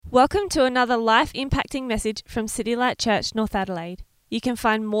Welcome to another life-impacting message from City Light Church, North Adelaide. You can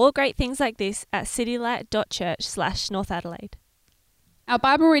find more great things like this at citylight.church/North Adelaide. Our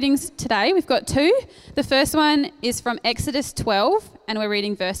Bible readings today, we've got two. The first one is from Exodus 12, and we're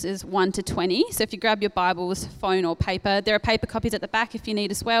reading verses 1 to 20. So if you grab your Bibles, phone or paper, there are paper copies at the back if you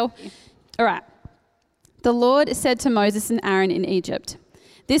need as well. All right. The Lord said to Moses and Aaron in Egypt,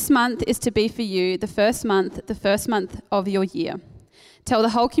 "This month is to be for you the first month of your year. Tell the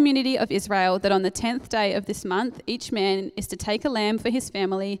whole community of Israel that on the 10th day of this month, each man is to take a lamb for his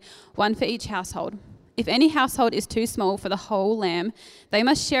family, one for each household. If any household is too small for the whole lamb, they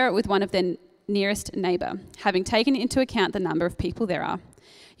must share it with one of their nearest neighbour, having taken into account the number of people there are.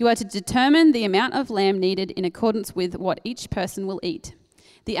 You are to determine the amount of lamb needed in accordance with what each person will eat.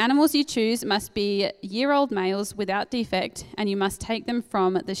 The animals you choose must be year-old males without defect, and you must take them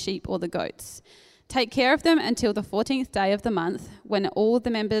from the sheep or the goats. Take care of them until the 14th day of the month, when all the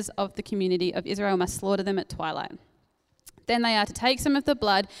members of the community of Israel must slaughter them at twilight. Then they are to take some of the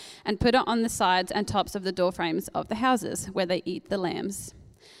blood and put it on the sides and tops of the doorframes of the houses where they eat the lambs.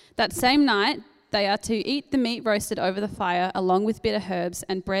 That same night, they are to eat the meat roasted over the fire along with bitter herbs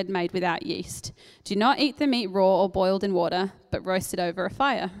and bread made without yeast. Do not eat the meat raw or boiled in water, but roasted over a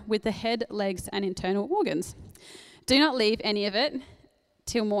fire with the head, legs, and internal organs. Do not leave any of it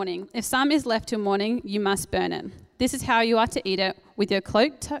till morning. If some is left till morning, you must burn it. This is how you are to eat it, with your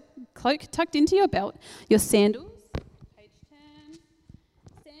cloak tucked into your belt, your sandals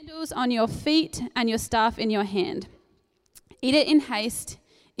on your feet, and your staff in your hand. Eat it in haste.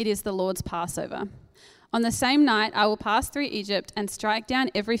 It is the Lord's Passover. On the same night, I will pass through Egypt and strike down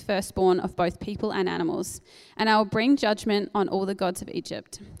every firstborn of both people and animals, and I will bring judgment on all the gods of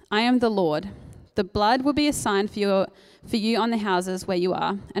Egypt. I am the Lord. The blood will be a sign for you on the houses where you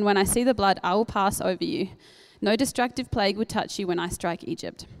are, and when I see the blood, I will pass over you. No destructive plague will touch you when I strike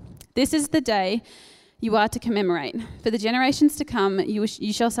Egypt. This is the day you are to commemorate. For the generations to come, you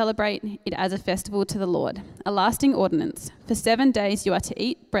shall celebrate it as a festival to the Lord, a lasting ordinance. For 7 days you are to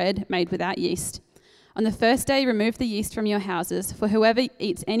eat bread made without yeast. On the first day, remove the yeast from your houses, for whoever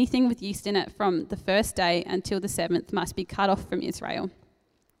eats anything with yeast in it from the first day until the 7th must be cut off from Israel.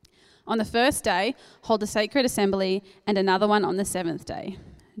 On the first day, hold a sacred assembly, and another one on the 7th day.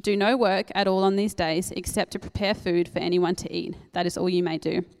 Do no work at all on these days except to prepare food for anyone to eat. That is all you may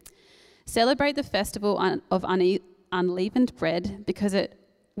do. Celebrate the festival of unleavened bread, because it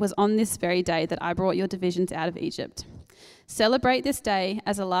was on this very day that I brought your divisions out of Egypt. Celebrate this day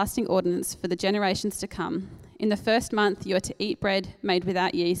as a lasting ordinance for the generations to come. In the first month you are to eat bread made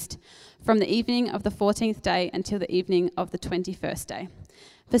without yeast, from the evening of the 14th day until the evening of the 21st day.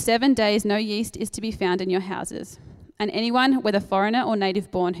 For 7 days no yeast is to be found in your houses. And anyone, whether foreigner or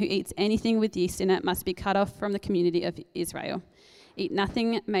native born, who eats anything with yeast in it must be cut off from the community of Israel. Eat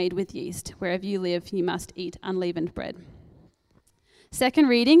nothing made with yeast. Wherever you live, you must eat unleavened bread." Second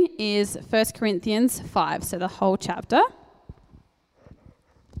reading is 1 Corinthians 5, so the whole chapter.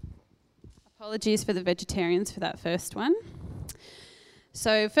 Apologies for the vegetarians for that first one.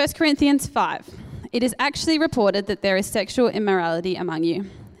 So 1 Corinthians 5. It is actually reported that there is sexual immorality among you,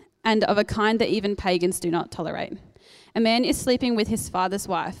 and of a kind that even pagans do not tolerate. A man is sleeping with his father's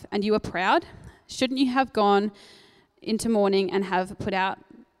wife, and you are proud? Shouldn't you have gone into mourning and have put out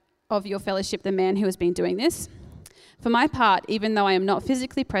of your fellowship the man who has been doing this? For my part, even though I am not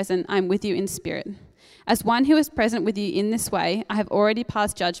physically present, I am with you in spirit. As one who is present with you in this way, I have already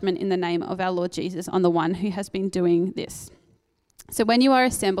passed judgment in the name of our Lord Jesus on the one who has been doing this. So when you are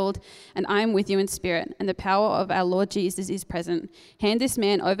assembled, and I am with you in spirit, and the power of our Lord Jesus is present, hand this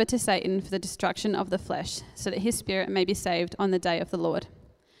man over to Satan for the destruction of the flesh, so that his spirit may be saved on the day of the Lord.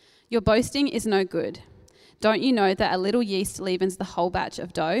 Your boasting is no good. Don't you know that a little yeast leavens the whole batch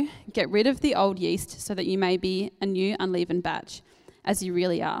of dough? Get rid of the old yeast so that you may be a new unleavened batch, as you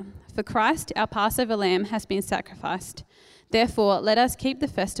really are. For Christ, our Passover lamb, has been sacrificed. Therefore, let us keep the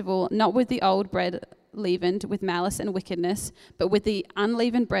festival not with the old bread leavened with malice and wickedness, but with the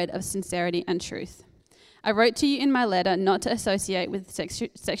unleavened bread of sincerity and truth. I wrote to you in my letter not to associate with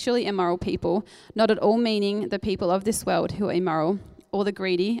sexually immoral people, not at all meaning the people of this world who are immoral, or the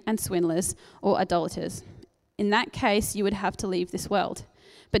greedy and swindlers, or idolaters. In that case, you would have to leave this world.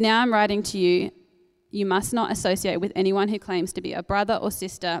 But now I'm writing to you, you must not associate with anyone who claims to be a brother or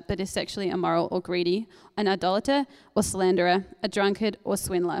sister but is sexually immoral or greedy, an idolater or slanderer, a drunkard or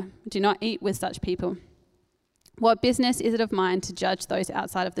swindler. Do not eat with such people. What business is it of mine to judge those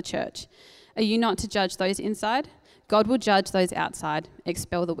outside of the church? Are you not to judge those inside? God will judge those outside.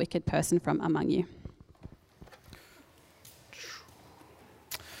 Expel the wicked person from among you.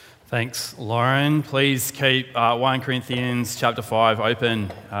 Thanks, Lauren. Please keep 1 Corinthians chapter 5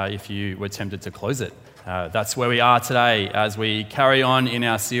 open if you were tempted to close it. That's where we are today as we carry on in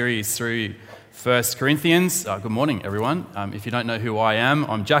our series through 1 Corinthians. Good morning, everyone. If you don't know who I am,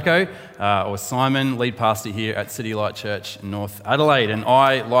 I'm Jacko, or Simon, lead pastor here at City Light Church, North Adelaide. And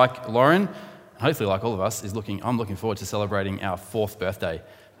I, like Lauren, hopefully like all of us, I'm looking forward to celebrating our 4th birthday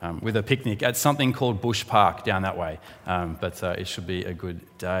with a picnic at something called Bush Park down that way. But it should be a good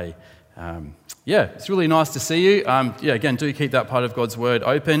day. It's really nice to see you. Again, do keep that part of God's Word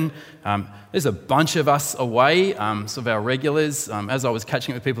open. There's a bunch of us away, sort of our regulars. As I was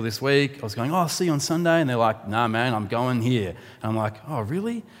catching up with people this week, I was going, I'll see you on Sunday. And they're like, nah, man, I'm going here. And I'm like, oh,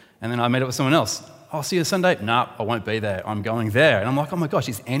 really? And then I met up with someone else. I'll see you Sunday. Nah, I won't be there. I'm going there. And I'm like, oh my gosh,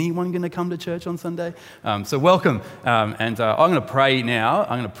 is anyone going to come to church on Sunday? So welcome. I'm going to pray now.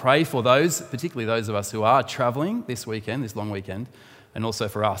 I'm going to pray for those, particularly those of us who are traveling this weekend, this long weekend, and also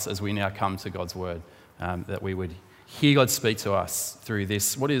for us as we now come to God's Word, that we would hear God speak to us through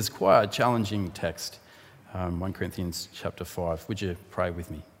this, what is quite a challenging text, 1 Corinthians chapter 5. Would you pray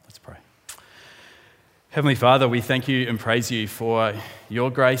with me? Let's pray. Heavenly Father, we thank you and praise you for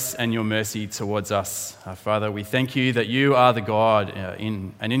your grace and your mercy towards us. Father, we thank you that you are the God,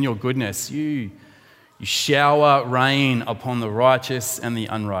 and in your goodness, you shower rain upon the righteous and the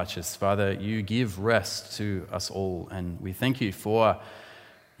unrighteous. Father, you give rest to us all, and we thank you for,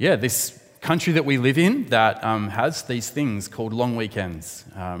 this country that we live in that has these things called long weekends.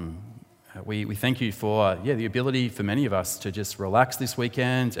 We thank you for, the ability for many of us to just relax this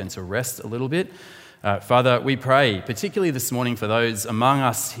weekend and to rest a little bit. Father, we pray, particularly this morning for those among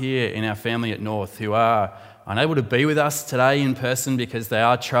us here in our family at North who are unable to be with us today in person because they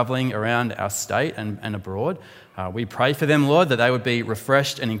are travelling around our state and abroad. We pray for them, Lord, that they would be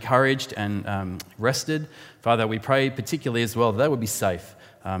refreshed and encouraged and rested. Father, we pray particularly as well that they would be safe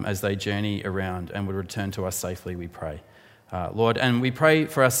as they journey around and would return to us safely, we pray. Lord, and we pray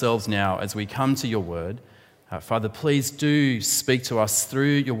for ourselves now as we come to your word. Father, please do speak to us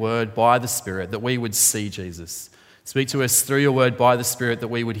through your word by the Spirit, that we would see Jesus. Speak to us through your word by the Spirit, that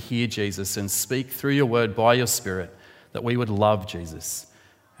we would hear Jesus, and speak through your word by your Spirit, that we would love Jesus.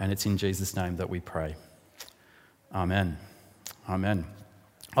 And it's in Jesus' name that we pray. Amen. Amen.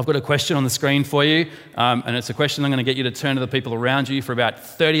 I've got a question on the screen for you, and it's a question I'm going to get you to turn to the people around you for about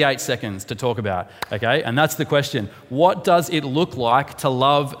 38 seconds to talk about, okay? And that's the question. What does it look like to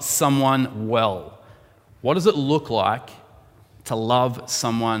love someone well? What does it look like to love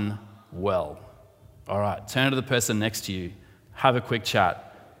someone well? All right, turn to the person next to you, have a quick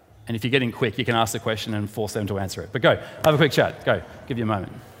chat. And if you're getting quick, you can ask the question and force them to answer it. But go, have a quick chat. Go, give you a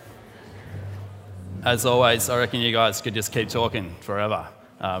moment. As always, I reckon you guys could just keep talking forever,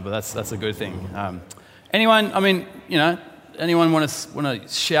 but that's a good thing. Anyone want to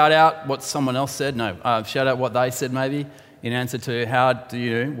shout out what someone else said? No, shout out what they said maybe in answer to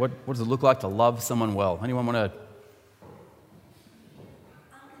what does it look like to love someone well? Anyone want to?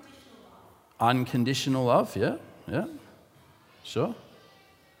 Unconditional love, yeah, sure.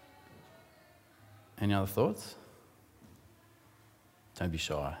 Any other thoughts? Don't be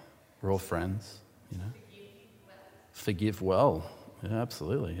shy. We're all friends, Forgive well. Yeah,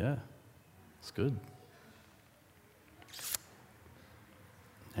 absolutely, yeah. It's good.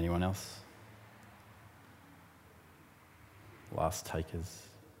 Anyone else? Last takers.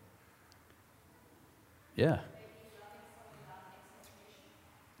 Yeah.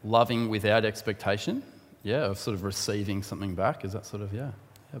 Loving without expectation, of sort of receiving something back. Is that sort of,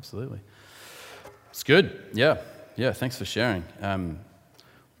 absolutely. It's good, yeah, thanks for sharing.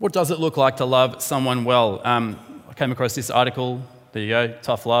 What does it look like to love someone well? I came across this article, there you go,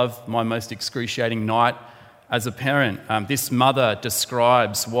 Tough Love, my most excruciating night as a parent. This mother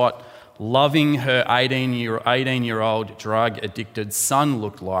describes what loving her 18-year-old drug-addicted son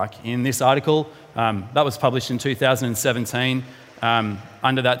looked like in this article. That was published in 2017.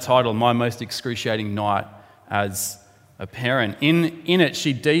 Under that title, My Most Excruciating Night as a Parent. In it,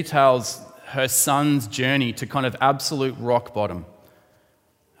 she details her son's journey to kind of absolute rock bottom.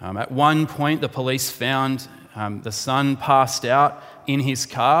 At one point, the police found the son passed out in his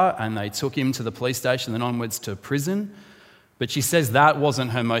car, and they took him to the police station, then onwards to prison. But she says that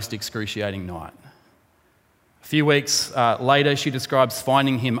wasn't her most excruciating night. A few weeks later, she describes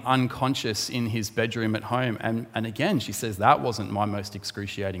finding him unconscious in his bedroom at home. And again, she says that wasn't my most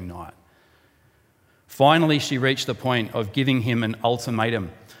excruciating night. Finally, she reached the point of giving him an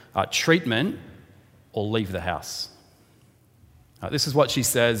ultimatum, treatment or leave the house. This is what she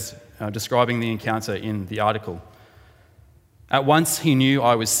says, describing the encounter in the article. At once, he knew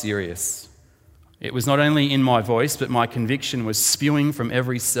I was serious. It was not only in my voice, but my conviction was spewing from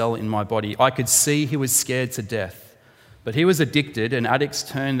every cell in my body. I could see he was scared to death. But he was addicted, and addicts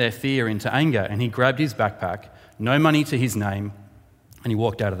turn their fear into anger, and he grabbed his backpack, no money to his name, and he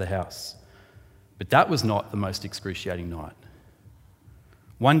walked out of the house. But that was not the most excruciating night.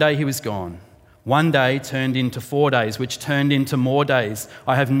 One day he was gone. One day turned into 4 days, which turned into more days.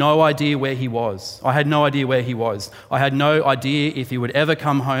 I have no idea where he was. I had no idea where he was. I had no idea if he would ever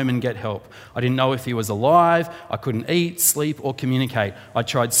come home and get help. I didn't know if he was alive. I couldn't eat, sleep, or communicate. I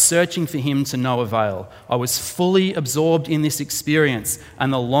tried searching for him to no avail. I was fully absorbed in this experience,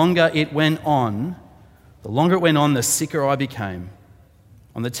 and the longer it went on, the sicker I became.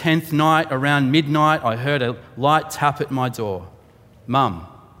 On the 10th night, around midnight, I heard a light tap at my door. "Mum,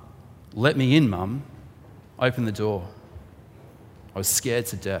 let me in, Mum." Open the door. I was scared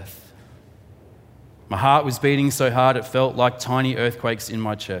to death. My heart was beating so hard it felt like tiny earthquakes in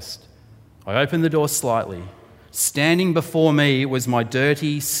my chest. I opened the door slightly. Standing before me was my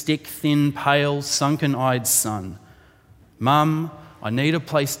dirty, stick-thin, pale, sunken-eyed son. "Mum, I need a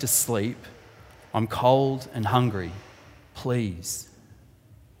place to sleep. I'm cold and hungry. Please."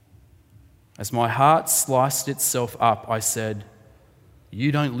 As my heart sliced itself up, I said,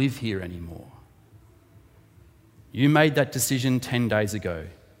 "You don't live here anymore. You made that decision 10 days ago.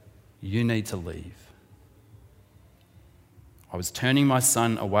 You need to leave." I was turning my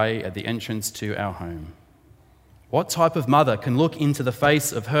son away at the entrance to our home. What type of mother can look into the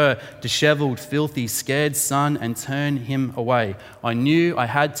face of her disheveled, filthy, scared son and turn him away? I knew I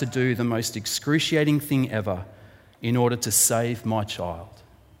had to do the most excruciating thing ever in order to save my child.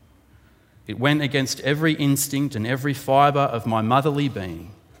 It went against every instinct and every fibre of my motherly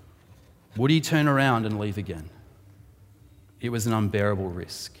being. Would he turn around and leave again? It was an unbearable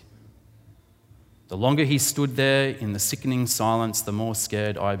risk. The longer he stood there in the sickening silence, the more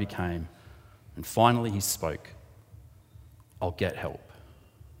scared I became. And finally he spoke. "I'll get help."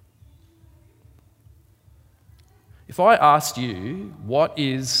 If I asked you, what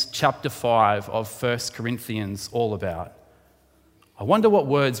is chapter 5 of 1 Corinthians all about? I wonder what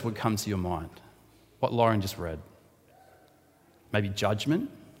words would come to your mind. What Lauren just read. Maybe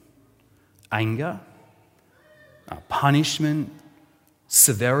judgment, anger, punishment,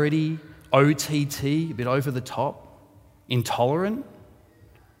 severity, OTT, a bit over the top, intolerant.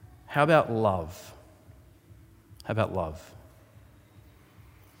 How about love? How about love?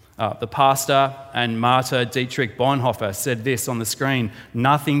 The pastor and martyr Dietrich Bonhoeffer said this on the screen: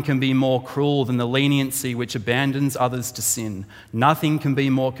 "Nothing can be more cruel than the leniency which abandons others to sin. Nothing can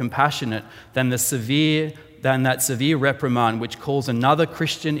be more compassionate than that severe reprimand which calls another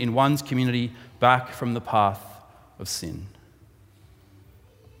Christian in one's community back from the path of sin."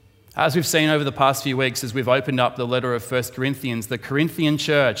 As we've seen over the past few weeks, as we've opened up the letter of 1 Corinthians, the Corinthian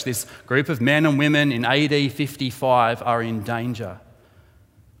church, this group of men and women in AD 55, are in danger.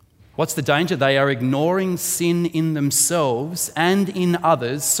 What's the danger? They are ignoring sin in themselves and in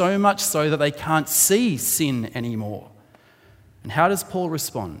others, so much so that they can't see sin anymore. And how does Paul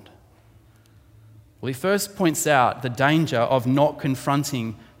respond? Well, he first points out the danger of not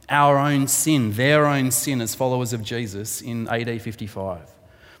confronting our own sin, their own sin as followers of Jesus in AD 55.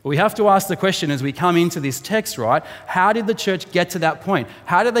 But we have to ask the question as we come into this text, right? How did the church get to that point?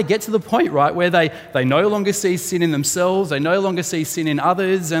 How did they get to the point, right, where they no longer see sin in themselves, they no longer see sin in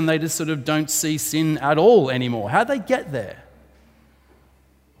others, and they just sort of don't see sin at all anymore? How did they get there?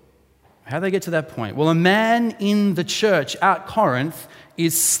 How did they get to that point? Well, a man in the church at Corinth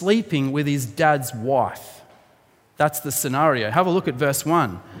is sleeping with his dad's wife. That's the scenario. Have a look at verse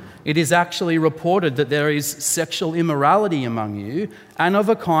 1. "It is actually reported that there is sexual immorality among you, and of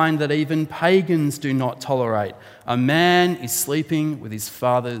a kind that even pagans do not tolerate. A man is sleeping with his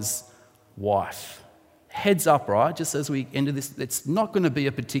father's wife." Heads up, right? Just as we ended this, it's not going to be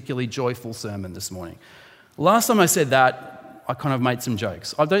a particularly joyful sermon this morning. Last time I said that, I kind of made some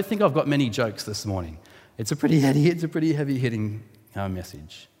jokes. I don't think I've got many jokes this morning. It's a pretty heavy-hitting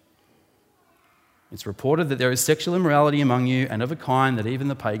message. It's reported that there is sexual immorality among you, and of a kind that even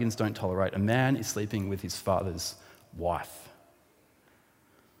the pagans don't tolerate. A man is sleeping with his father's wife.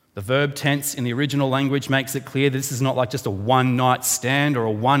 The verb tense in the original language makes it clear that this is not like just a one-night stand or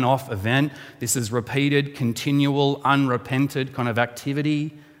a one-off event. This is repeated, continual, unrepented kind of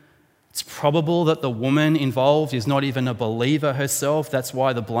activity. It's probable that the woman involved is not even a believer herself. That's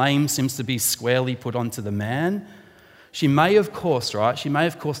why the blame seems to be squarely put onto the man. She may, of course,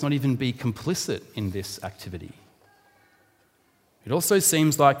 not even be complicit in this activity. It also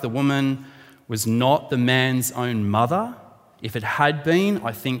seems like the woman was not the man's own mother. If it had been,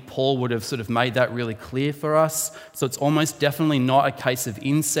 I think Paul would have sort of made that really clear for us. So it's almost definitely not a case of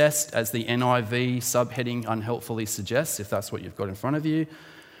incest, as the NIV subheading unhelpfully suggests, if that's what you've got in front of you.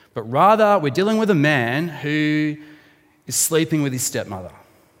 But rather, we're dealing with a man who is sleeping with his stepmother.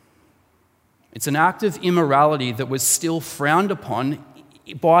 It's an act of immorality that was still frowned upon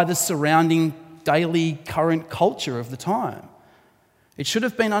by the surrounding daily current culture of the time. It should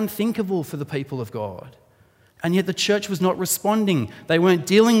have been unthinkable for the people of God. And yet the church was not responding. They weren't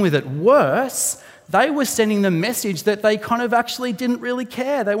dealing with it. Worse, they were sending the message that they kind of actually didn't really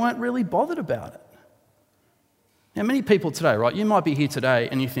care. They weren't really bothered about it. Now, many people today, right, you might be here today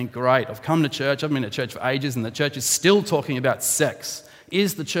and you think, great, I've come to church, I've been to church for ages and the church is still talking about sex.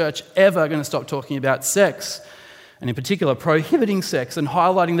 Is the church ever going to stop talking about sex? And in particular, prohibiting sex and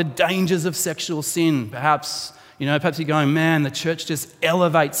highlighting the dangers of sexual sin. Perhaps you're going, man, the church just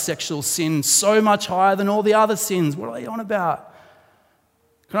elevates sexual sin so much higher than all the other sins. What are they on about?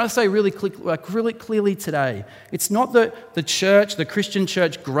 Can I say really clearly today, it's not that the church, the Christian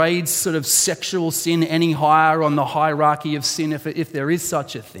church, grades sort of sexual sin any higher on the hierarchy of sin, if there is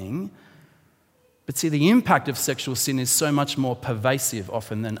such a thing. But see, the impact of sexual sin is so much more pervasive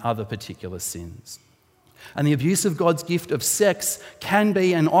often than other particular sins. And the abuse of God's gift of sex can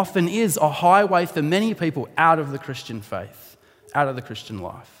be and often is a highway for many people out of the Christian faith, out of the Christian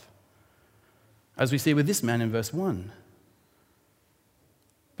life. As we see with this man in verse 1.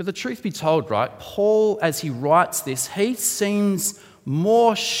 But the truth be told, right, Paul, as he writes this, he seems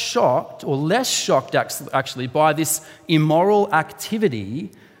more shocked or less shocked actually by this immoral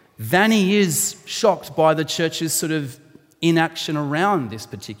activity than he is shocked by the church's sort of inaction around this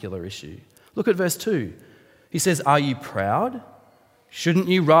particular issue. Look at verse 2. He says, "Are you proud? Shouldn't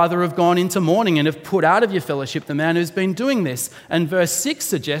you rather have gone into mourning and have put out of your fellowship the man who's been doing this?" And verse 6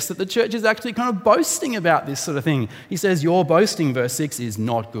 suggests that the church is actually kind of boasting about this sort of thing. He says, your boasting, verse 6, is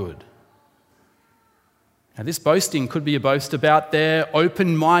not good. Now, this boasting could be a boast about their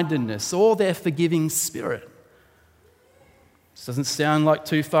open-mindedness or their forgiving spirit. This doesn't sound like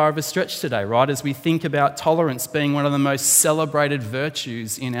too far of a stretch today, right? As we think about tolerance being one of the most celebrated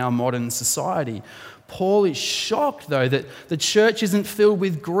virtues in our modern society. Paul is shocked, though, that the church isn't filled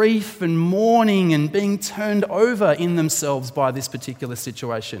with grief and mourning and being turned over in themselves by this particular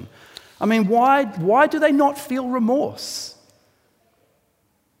situation. I mean, why do they not feel remorse?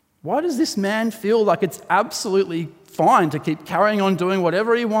 Why does this man feel like it's absolutely fine to keep carrying on doing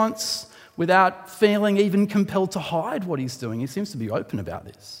whatever he wants without feeling even compelled to hide what he's doing? He seems to be open about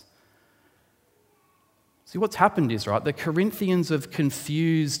this. See, what's happened is, right, the Corinthians have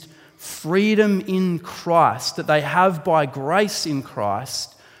confused freedom in Christ that they have by grace in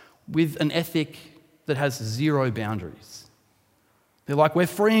Christ with an ethic that has zero boundaries. They're like, we're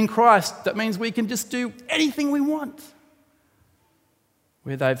free in Christ, that means we can just do anything we want.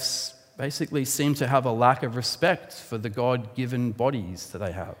 Where they've basically seemed to have a lack of respect for the God-given bodies that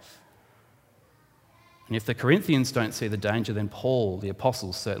they have. And if the Corinthians don't see the danger, then Paul, the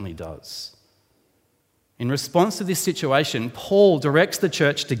apostle, certainly does. In response to this situation, Paul directs the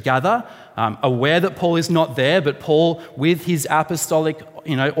church to gather, aware that Paul is not there, but Paul, with his apostolic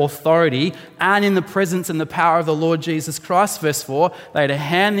authority and in the presence and the power of the Lord Jesus Christ, verse 4, they are to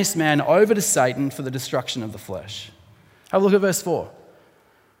hand this man over to Satan for the destruction of the flesh. Have a look at verse 4.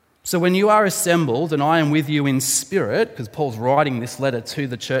 "So when you are assembled, and I am with you in spirit," because Paul's writing this letter to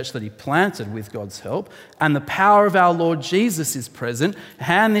the church that he planted with God's help, "and the power of our Lord Jesus is present,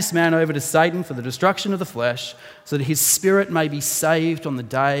 hand this man over to Satan for the destruction of the flesh, so that his spirit may be saved on the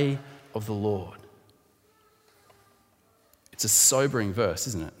day of the Lord." It's a sobering verse,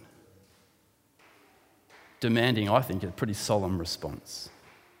 isn't it? Demanding, I think, a pretty solemn response.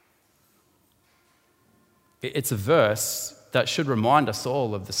 It's a verse that should remind us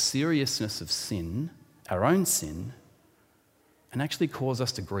all of the seriousness of sin, our own sin, and actually cause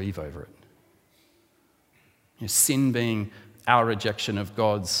us to grieve over it. Sin being our rejection of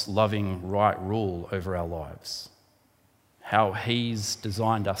God's loving right rule over our lives, how he's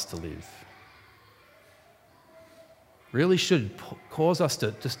designed us to live. Really should cause us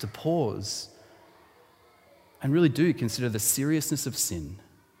to pause and really do consider the seriousness of sin,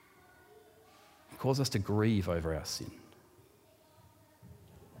 and cause us to grieve over our sin.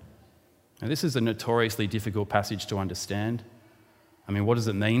 Now, this is a notoriously difficult passage to understand. I mean, what does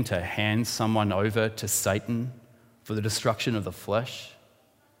it mean to hand someone over to Satan for the destruction of the flesh?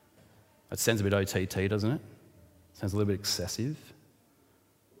 That sounds a bit OTT, doesn't it? Sounds a little bit excessive.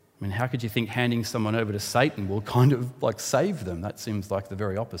 I mean, how could you think handing someone over to Satan will kind of save them? That seems like the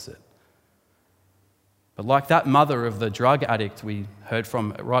very opposite. But like that mother of the drug addict we heard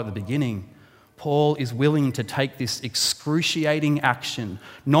from right at the beginning, Paul is willing to take this excruciating action,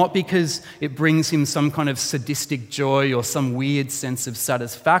 not because it brings him some kind of sadistic joy or some weird sense of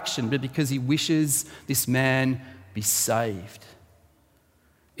satisfaction, but because he wishes this man be saved.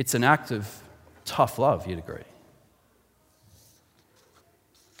 It's an act of tough love, you'd agree.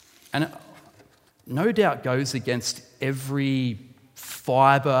 And it no doubt goes against every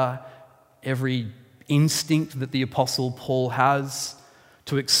fibre, every instinct that the Apostle Paul has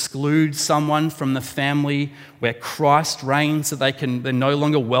to exclude someone from the family where Christ reigns, so they're no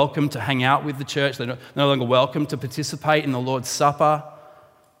longer welcome to hang out with the church, they're no longer welcome to participate in the Lord's Supper.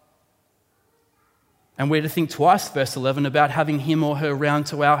 And we're to think twice, verse 11, about having him or her round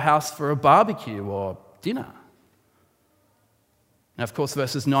to our house for a barbecue or dinner. Now, of course,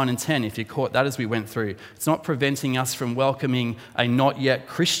 verses 9 and 10, if you caught that as we went through, it's not preventing us from welcoming a not yet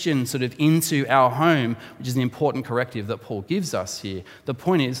Christian sort of into our home, which is an important corrective that Paul gives us here. The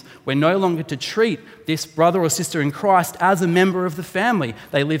point is, we're no longer to treat this brother or sister in Christ as a member of the family.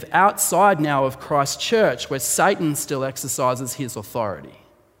 They live outside now of Christ's church, where Satan still exercises his authority.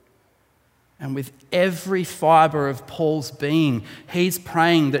 And with every fibre of Paul's being, he's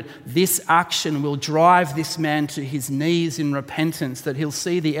praying that this action will drive this man to his knees in repentance, that he'll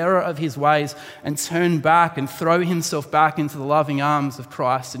see the error of his ways and turn back and throw himself back into the loving arms of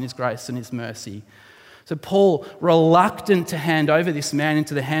Christ and his grace and his mercy. So Paul, reluctant to hand over this man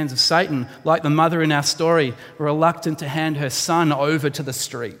into the hands of Satan, like the mother in our story, reluctant to hand her son over to the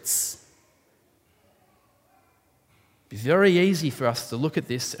streets. It's very easy for us to look at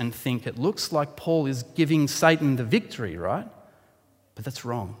this and think it looks like Paul is giving Satan the victory, right? But that's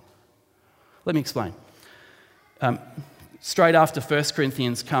wrong. Let me explain. Straight after 1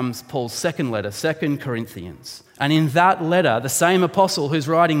 Corinthians comes Paul's second letter, 2 Corinthians. And in that letter, the same apostle who's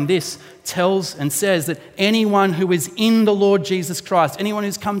writing this tells and says that anyone who is in the Lord Jesus Christ, anyone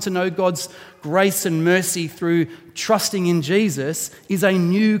who's come to know God's grace and mercy through trusting in Jesus, is a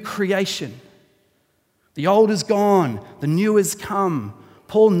new creation. The old is gone, the new has come.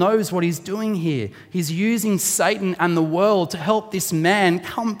 Paul knows what he's doing here. He's using Satan and the world to help this man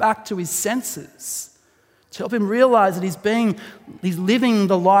come back to his senses, to help him realize that he's living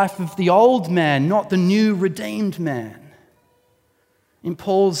the life of the old man, not the new redeemed man. In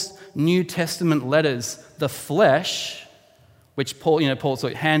Paul's New Testament letters, the flesh, which Paul's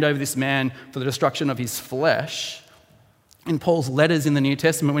like, hand over this man for the destruction of his flesh. In Paul's letters in the New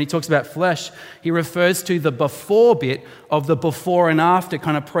Testament, when he talks about flesh, he refers to the before bit of the before and after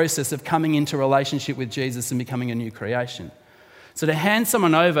kind of process of coming into relationship with Jesus and becoming a new creation. So to hand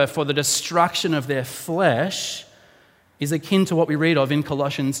someone over for the destruction of their flesh is akin to what we read of in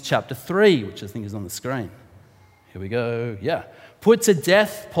Colossians chapter 3, which I think is on the screen. Here we go. Yeah. Put to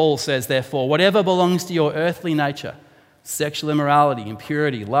death, Paul says, therefore, whatever belongs to your earthly nature, sexual immorality,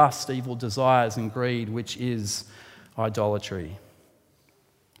 impurity, lust, evil desires, and greed, which is idolatry.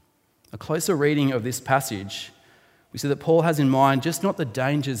 A closer reading of this passage, we see that Paul has in mind just not the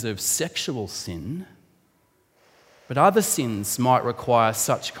dangers of sexual sin, but other sins might require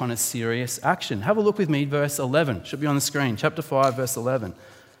such kind of serious action. Have a look with me, verse 11. It should be on the screen, chapter 5, verse 11.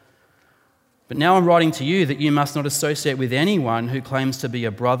 But now I'm writing to you that you must not associate with anyone who claims to be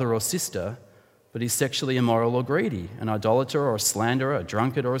a brother or sister, but is sexually immoral or greedy, an idolater or a slanderer, a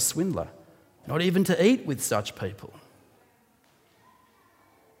drunkard or a swindler, not even to eat with such people.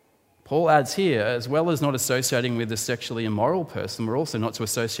 Paul adds here, as well as not associating with a sexually immoral person, we're also not to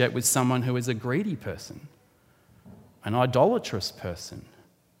associate with someone who is a greedy person, an idolatrous person,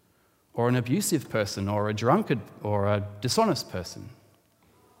 or an abusive person, or a drunkard, or a dishonest person.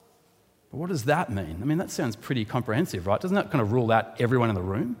 But what does that mean? I mean, that sounds pretty comprehensive, right? Doesn't that kind of rule out everyone in the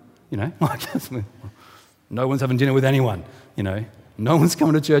room? You know, like no one's having dinner with anyone, you know. No one's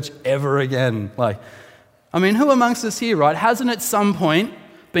coming to church ever again. I mean, who amongst us here, right, hasn't at some point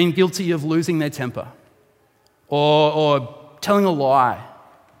been guilty of losing their temper or telling a lie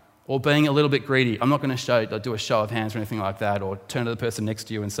or being a little bit greedy? I'm not going to do a show of hands or anything like that, or turn to the person next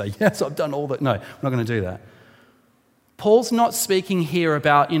to you and say, yes, I've done all that. No, I'm not going to do that. Paul's not speaking here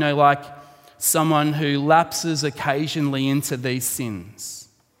about, like someone who lapses occasionally into these sins,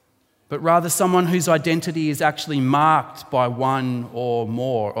 but rather someone whose identity is actually marked by one or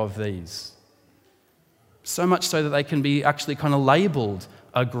more of these. So much so that they can be actually kind of labelled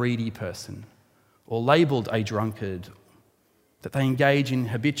a greedy person or labelled a drunkard, that they engage in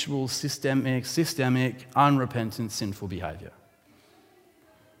habitual, systemic, unrepentant, sinful behaviour.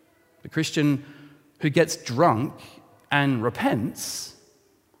 The Christian who gets drunk and repents,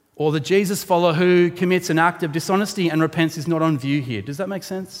 or the Jesus follower who commits an act of dishonesty and repents, is not on view here. Does that make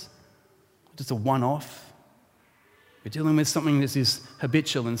sense? Just a one-off? We're dealing with something that is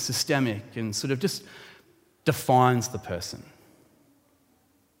habitual and systemic and sort of just defines the person.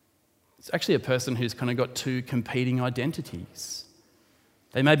 It's actually a person who's kind of got two competing identities.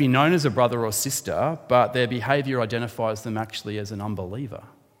 They may be known as a brother or sister, but their behaviour identifies them actually as an unbeliever.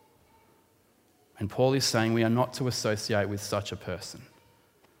 And Paul is saying we are not to associate with such a person.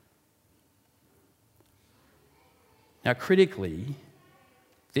 Now, critically,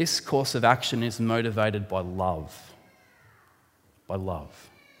 this course of action is motivated by love. By love.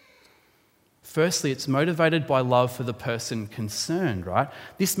 Firstly, it's motivated by love for the person concerned, right?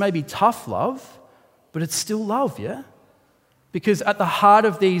 This may be tough love, but it's still love, yeah? Because at the heart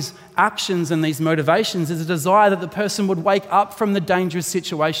of these actions and these motivations is a desire that the person would wake up from the dangerous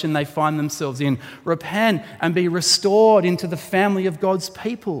situation they find themselves in, repent and be restored into the family of God's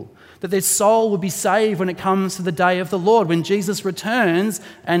people, that their soul will be saved when it comes to the day of the Lord, when Jesus returns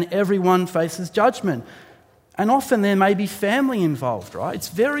and everyone faces judgment. And often there may be family involved, right? It's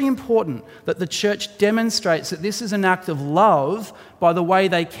very important that the church demonstrates that this is an act of love by the way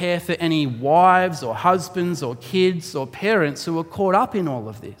they care for any wives or husbands or kids or parents who are caught up in all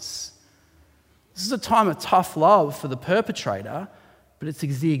of this. This is a time of tough love for the perpetrator, but it's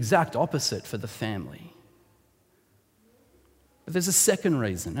the exact opposite for the family. But there's a second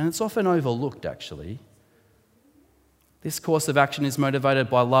reason, and it's often overlooked actually. This course of action is motivated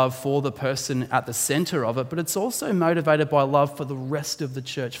by love for the person at the centre of it, but it's also motivated by love for the rest of the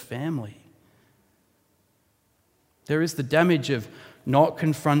church family. There is the damage of not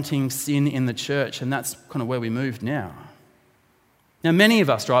confronting sin in the church, and that's kind of where we moved now. Now, many of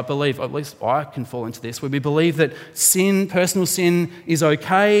us, right, believe, at least I can fall into this, where we believe that sin, personal sin, is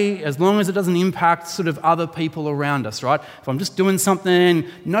okay as long as it doesn't impact sort of other people around us, right? If I'm just doing something,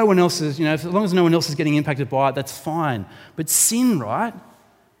 no one else is, as long as no one else is getting impacted by it, that's fine. But sin, right,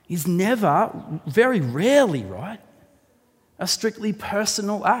 is never, very rarely, right, a strictly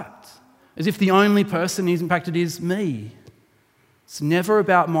personal act. As if the only person who's impacted is me. It's never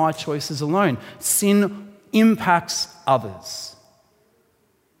about my choices alone. Sin impacts others.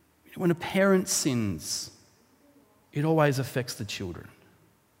 When a parent sins, it always affects the children.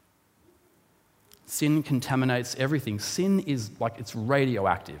 Sin contaminates everything. Sin is like, it's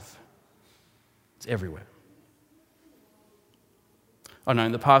radioactive. It's everywhere. I know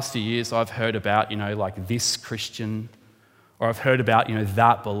in the past few years I've heard about, like this Christian, or I've heard about,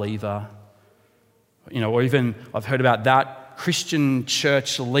 that believer, or even I've heard about that Christian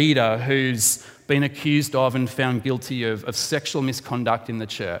church leader who's been accused of and found guilty of sexual misconduct in the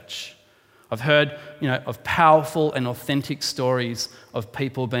church. I've heard, of powerful and authentic stories of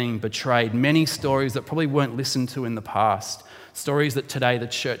people being betrayed, many stories that probably weren't listened to in the past, stories that today the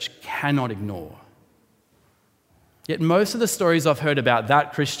church cannot ignore. Yet most of the stories I've heard about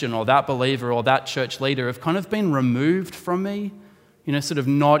that Christian or that believer or that church leader have kind of been removed from me, sort of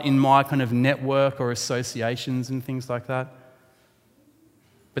not in my kind of network or associations and things like that.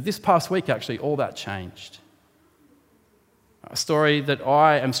 But this past week, actually, all that changed. A story that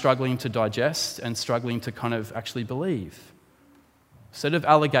I am struggling to digest and struggling to kind of actually believe. A set of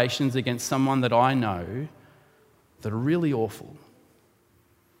allegations against someone that I know that are really awful.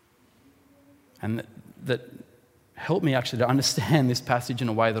 And that helped me actually to understand this passage in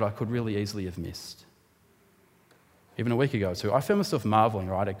a way that I could really easily have missed. Even a week ago or two, I found myself marveling,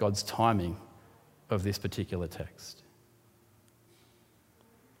 right, at God's timing of this particular text.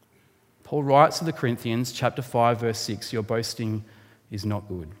 Paul writes to the Corinthians, chapter 5, verse 6, your boasting is not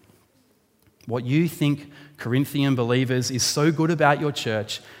good. What you think, Corinthian believers, is so good about your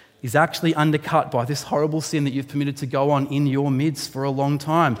church is actually undercut by this horrible sin that you've permitted to go on in your midst for a long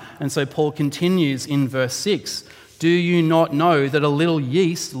time. And so Paul continues in verse 6, do you not know that a little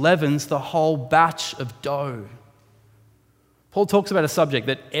yeast leavens the whole batch of dough? Paul talks about a subject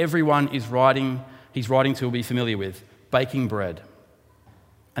that everyone he's writing to will be familiar with, baking bread.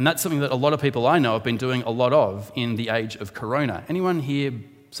 And that's something that a lot of people I know have been doing a lot of in the age of Corona. Anyone here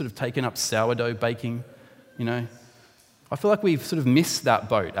sort of taken up sourdough baking? I feel like we've sort of missed that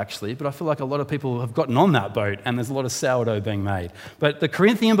boat, actually, but I feel like a lot of people have gotten on that boat and there's a lot of sourdough being made. But the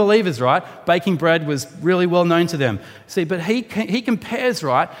Corinthian believers, right, baking bread was really well known to them. See, but he compares,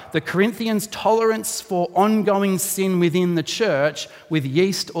 right, the Corinthians' tolerance for ongoing sin within the church with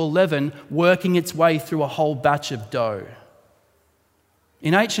yeast or leaven working its way through a whole batch of dough.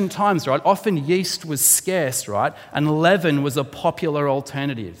 In ancient times, right, often yeast was scarce, right, and leaven was a popular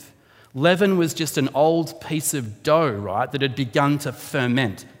alternative. Leaven was just an old piece of dough, right, that had begun to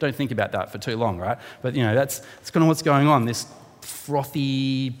ferment. Don't think about that for too long, right? But, that's kind of what's going on, this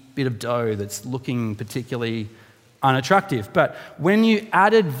frothy bit of dough that's looking particularly unattractive. But when you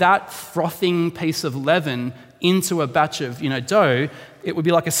added that frothing piece of leaven into a batch of dough, it would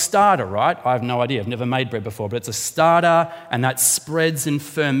be like a starter, right? I have no idea. I've never made bread before, but it's a starter, and that spreads and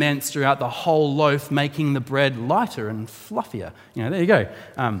ferments throughout the whole loaf, making the bread lighter and fluffier. There you go.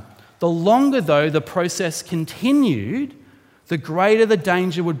 The longer, though, the process continued, the greater the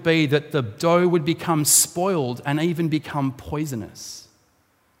danger would be that the dough would become spoiled and even become poisonous,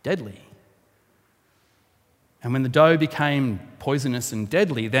 deadly. And when the dough became poisonous and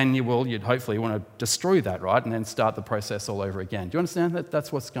deadly, then you'd hopefully want to destroy that, right? And then start the process all over again. Do you understand that?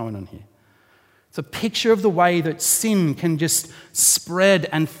 That's what's going on here. It's a picture of the way that sin can just spread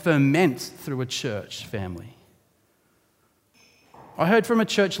and ferment through a church family. I heard from a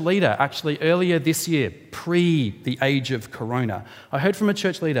church leader actually earlier this year, pre the age of Corona. I heard from a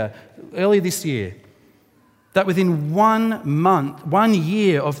church leader earlier this year that within 1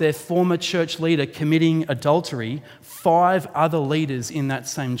 year of their former church leader committing adultery, 5 other leaders in that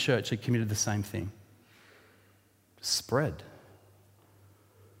same church had committed the same thing. Spread.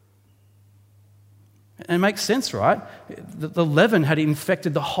 And it makes sense, right? The leaven had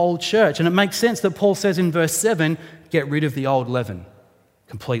infected the whole church. And it makes sense that Paul says in verse 7, get rid of the old leaven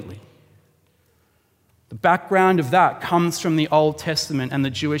completely. The background of that comes from the Old Testament and the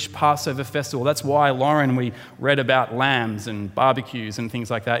Jewish Passover festival. That's why, Lauren, we read about lambs and barbecues and things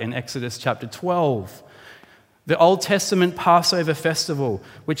like that in Exodus chapter 12. The Old Testament Passover festival,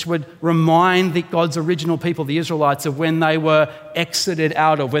 which would remind God's original people, the Israelites, of when they were exited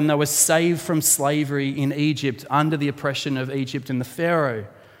out of, when they were saved from slavery in Egypt under the oppression of Egypt and the Pharaoh.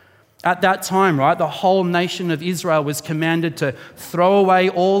 At that time, right, the whole nation of Israel was commanded to throw away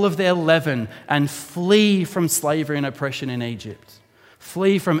all of their leaven and flee from slavery and oppression in Egypt.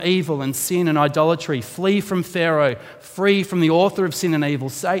 Flee from evil and sin and idolatry. Flee from Pharaoh. Flee from the author of sin and evil,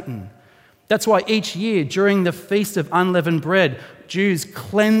 Satan. That's why each year during the Feast of Unleavened Bread, Jews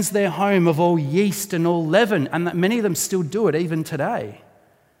cleanse their home of all yeast and all leaven, and that many of them still do it even today.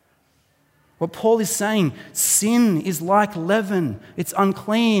 What Paul is saying, sin is like leaven. It's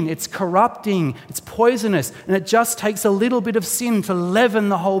unclean, it's corrupting, it's poisonous, and it just takes a little bit of sin to leaven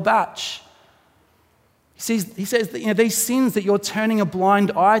the whole batch. He says that these sins that you're turning a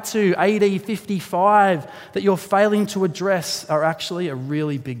blind eye to, AD 55, that you're failing to address are actually a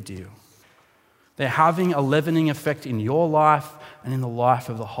really big deal. They're having a leavening effect in your life and in the life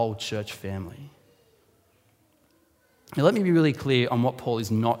of the whole church family. Now, let me be really clear on what Paul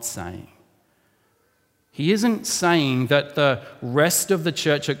is not saying. He isn't saying that the rest of the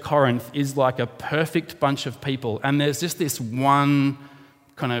church at Corinth is like a perfect bunch of people and there's just this one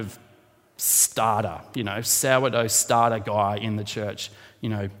kind of starter, sourdough starter guy in the church,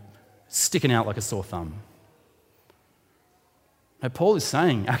 sticking out like a sore thumb. No, Paul is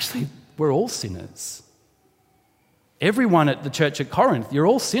saying, actually, we're all sinners. Everyone at the church at Corinth, you're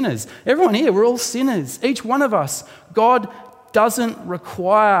all sinners. Everyone here, we're all sinners. Each one of us. God doesn't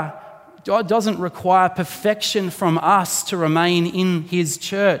require perfection from us to remain in his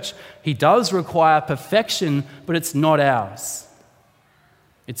church. He does require perfection, but it's not ours.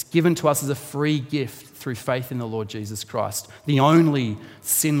 It's given to us as a free gift through faith in the Lord Jesus Christ, the only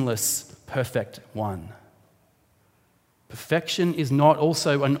sinless, perfect one. Perfection is not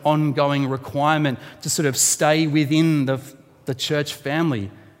also an ongoing requirement to sort of stay within the church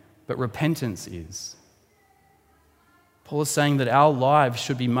family, but repentance is. Paul is saying that our lives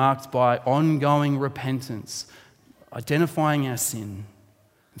should be marked by ongoing repentance, identifying our sin,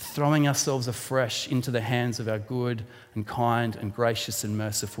 and throwing ourselves afresh into the hands of our good and kind and gracious and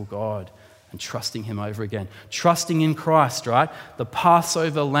merciful God, and trusting him over again. Trusting in Christ, right? The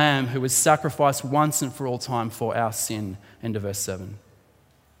Passover lamb who was sacrificed once and for all time for our sin. End of verse 7.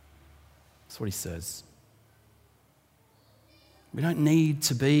 That's what he says. We don't need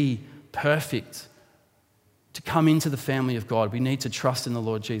to be perfect to come into the family of God. We need to trust in the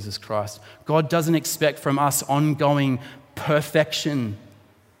Lord Jesus Christ. God doesn't expect from us ongoing perfection,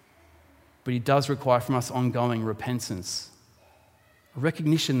 but he does require from us ongoing repentance. A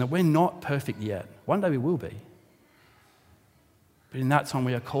recognition that we're not perfect yet. One day we will be. But in that time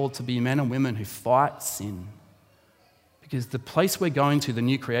we are called to be men and women who fight sin. Because the place we're going to, the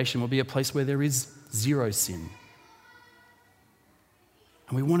new creation, will be a place where there is zero sin.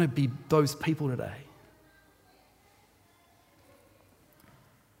 And we want to be those people today.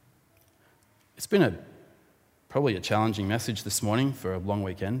 It's been probably a challenging message this morning for a long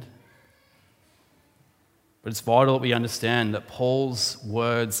weekend. But it's vital that we understand that Paul's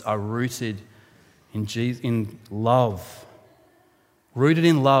words are rooted in love. Rooted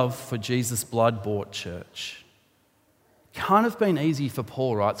in love for Jesus' blood-bought church. Can't have been easy for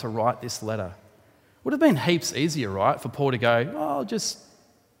Paul, right, to write this letter. Would have been heaps easier, right, for Paul to go, I'll just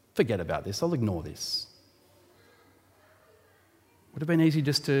forget about this, I'll ignore this. Would have been easy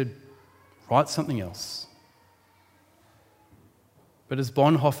just to write something else. But as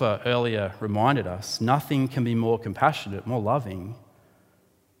Bonhoeffer earlier reminded us, nothing can be more compassionate, more loving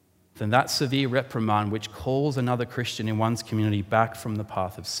than that severe reprimand which calls another Christian in one's community back from the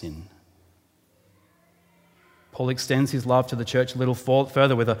path of sin. Paul extends his love to the church a little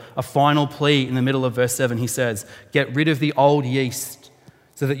further with a final plea in the middle of verse 7. He says, "Get rid of the old yeast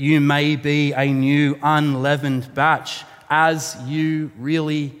so that you may be a new unleavened batch, as you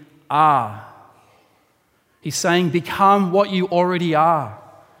really are." He's saying, become what you already are.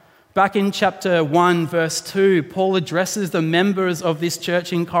 Back in chapter 1, verse 2, Paul addresses the members of this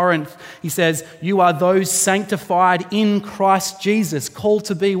church in Corinth. He says, "You are those sanctified in Christ Jesus, called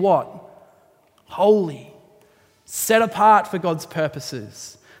to be what? Holy, set apart for God's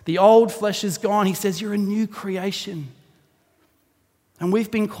purposes. The old flesh is gone." He says, "You're a new creation." And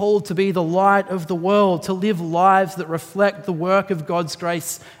we've been called to be the light of the world, to live lives that reflect the work of God's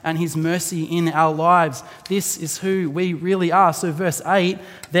grace and his mercy in our lives. This is who we really are. So verse 8,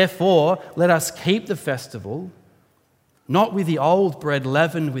 "Therefore, let us keep the festival, not with the old bread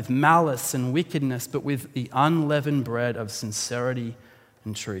leavened with malice and wickedness, but with the unleavened bread of sincerity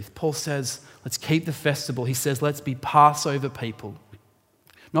and truth." Paul says, let's keep the festival. He says, let's be Passover people.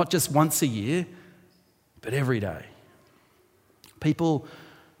 Not just once a year, but every day. People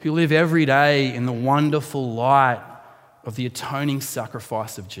who live every day in the wonderful light of the atoning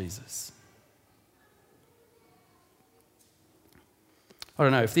sacrifice of Jesus. I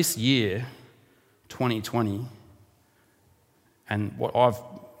don't know, if this year, 2020, and what I've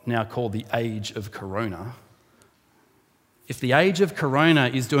now called the age of Corona, if the age of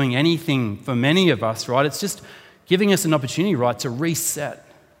Corona is doing anything for many of us, right, it's just giving us an opportunity, right, to reset,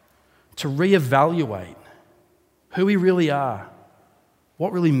 to reevaluate who we really are,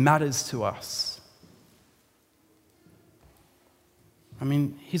 what really matters to us. I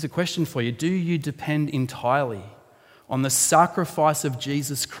mean, here's a question for you. Do you depend entirely on the sacrifice of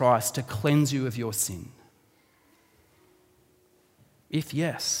Jesus Christ to cleanse you of your sin? If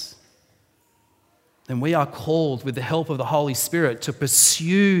yes, then we are called with the help of the Holy Spirit to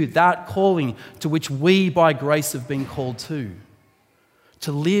pursue that calling to which we by grace have been called to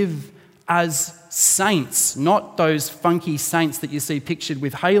live as saints, not those funky saints that you see pictured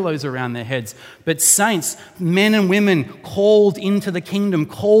with halos around their heads, but saints, men and women called into the kingdom,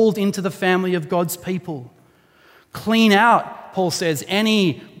 called into the family of God's people. Clean out, Paul says,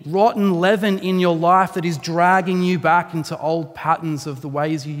 any rotten leaven in your life that is dragging you back into old patterns of the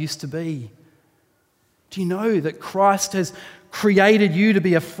ways you used to be. Do you know that Christ has created you to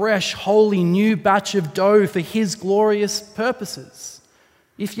be a fresh, holy, new batch of dough for his glorious purposes?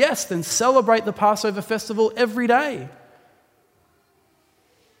 If yes, then celebrate the Passover festival every day.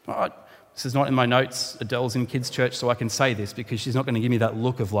 This is not in my notes. Adele's in kids' church, so I can say this because she's not going to give me that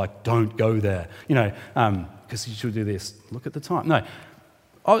look of like, don't go there, because you should do this. Look at the time. No,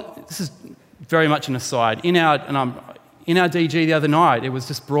 this is very much an aside. In our DG the other night, it was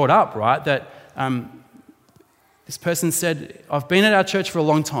just brought up, right, that this person said, "I've been at our church for a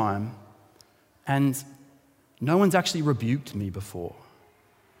long time, and no one's actually rebuked me before.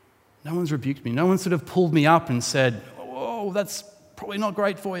 No one's rebuked me. No one sort of pulled me up and said, oh, that's probably not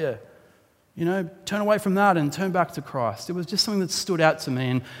great for you. Turn away from that and turn back to Christ." It was just something that stood out to me.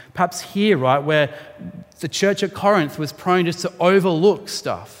 And perhaps here, right, where the church at Corinth was prone just to overlook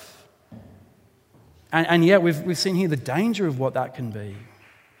stuff. And yet we've seen here the danger of what that can be.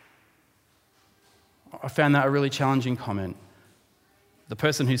 I found that a really challenging comment. The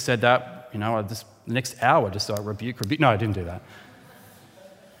person who said that, the next hour just rebuke. No, I didn't do that.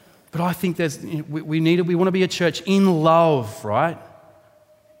 But I think we want to be a church in love, right?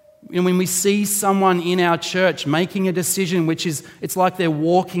 And when we see someone in our church making a decision it's like they're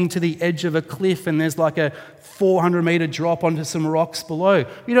walking to the edge of a cliff and there's like a 400-meter drop onto some rocks below.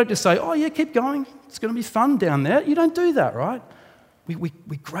 You don't just say, "Oh yeah, keep going. It's going to be fun down there." You don't do that, right?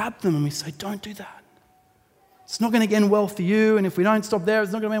 We grab them and we say, "Don't do that. It's not going to end well for you, and if we don't stop there,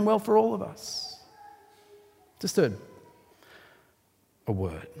 it's not going to end well for all of us." Just a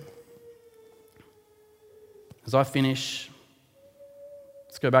word. As I finish,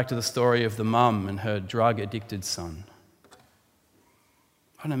 let's go back to the story of the mum and her drug-addicted son.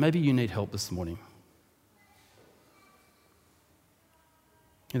 I don't know, maybe you need help this morning.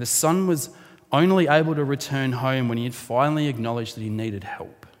 The son was only able to return home when he had finally acknowledged that he needed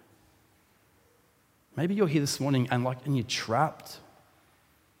help. Maybe you're here this morning and you're trapped.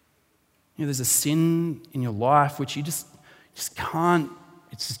 There's a sin in your life which you just can't,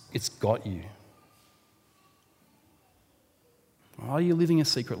 it's got you. Are you living a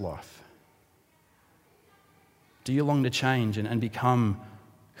secret life? Do you long to change and become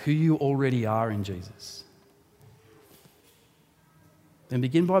who you already are in Jesus? Then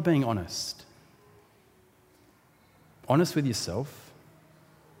begin by being honest. Honest with yourself.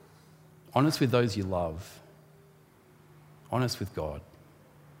 Honest with those you love. Honest with God.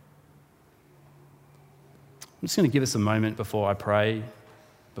 I'm just going to give us a moment before I pray,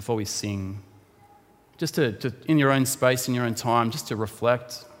 before we sing, just to in your own space, in your own time, just to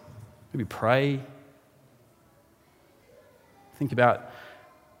reflect, maybe pray. Think about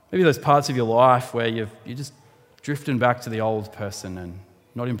maybe those parts of your life where you're just drifting back to the old person and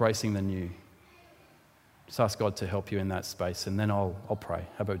not embracing the new. Just ask God to help you in that space, and then I'll pray.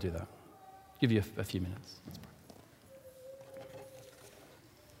 How about we do that? Give you a few minutes. Let's pray.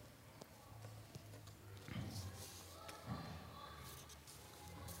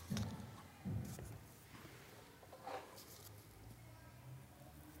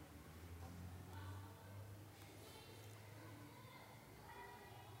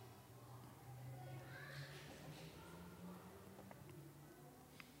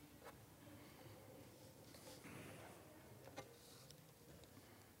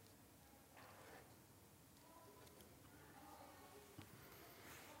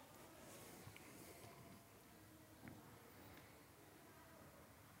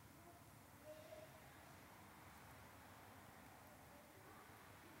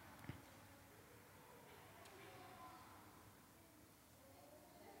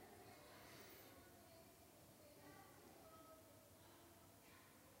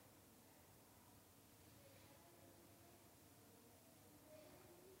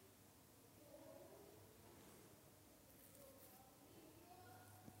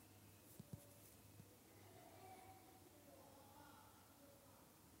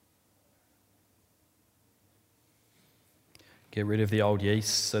 Get rid of the old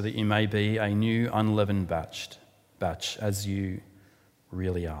yeast so that you may be a new unleavened batch as you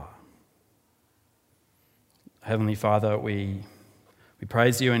really are. Heavenly Father, we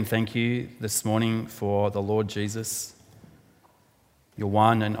praise you and thank you this morning for the Lord Jesus, your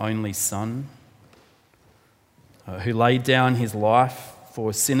one and only Son, who laid down his life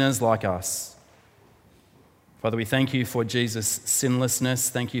for sinners like us. Father, we thank you for Jesus' sinlessness.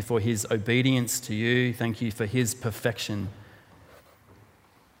 Thank you for his obedience to you. Thank you for his perfection.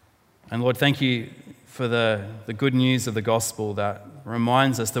 And Lord, thank you for the good news of the gospel that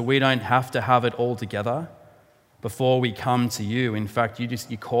reminds us that we don't have to have it all together before we come to you. In fact,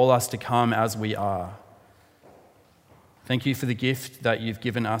 you call us to come as we are. Thank you for the gift that you've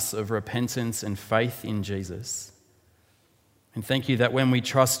given us of repentance and faith in Jesus. And thank you that when we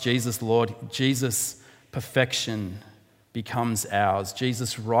trust Jesus, Lord, Jesus' perfection becomes ours.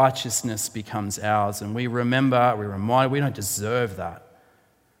 Jesus' righteousness becomes ours. And we remind, we don't deserve that.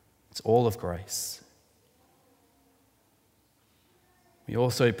 It's all of grace. We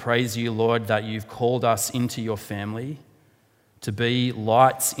also praise you, Lord, that you've called us into your family to be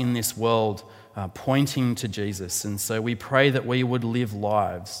lights in this world, pointing to Jesus. And so we pray that we would live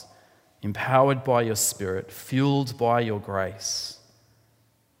lives empowered by your Spirit, fueled by your grace,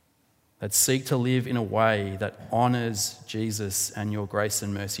 that seek to live in a way that honors Jesus and your grace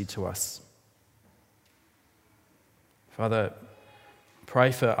and mercy to us. Father,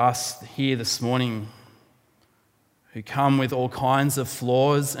 pray for us here this morning who come with all kinds of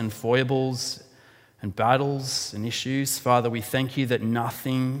flaws and foibles and battles and issues. Father, we thank you that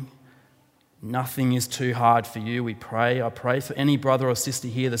nothing is too hard for you. I pray for any brother or sister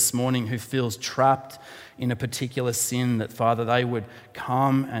here this morning who feels trapped in a particular sin, that, Father, they would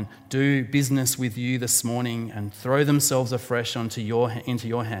come and do business with you this morning and throw themselves afresh into your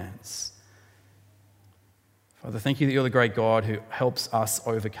hands. Father, thank you that you're the great God who helps us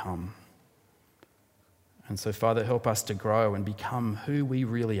overcome. And so, Father, help us to grow and become who we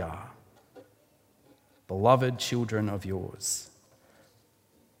really are, beloved children of yours.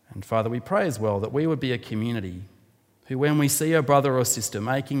 And Father, we pray as well that we would be a community who, when we see a brother or sister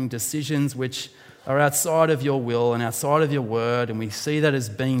making decisions which are outside of your will and outside of your word, and we see that as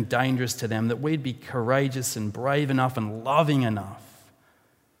being dangerous to them, that we'd be courageous and brave enough and loving enough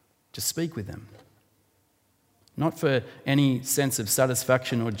to speak with them. Not for any sense of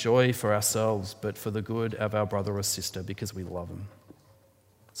satisfaction or joy for ourselves, but for the good of our brother or sister, because we love them.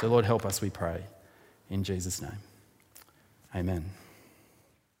 So, Lord, help us, we pray. In Jesus' name. Amen.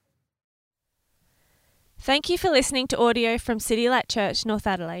 Thank you for listening to audio from City Light Church, North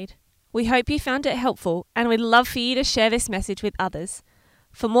Adelaide. We hope you found it helpful, and we'd love for you to share this message with others.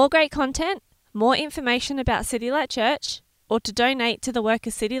 For more great content, more information about City Light Church, or to donate to the work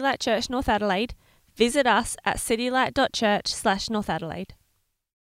of City Light Church, North Adelaide, visit us at citylight.church/North Adelaide.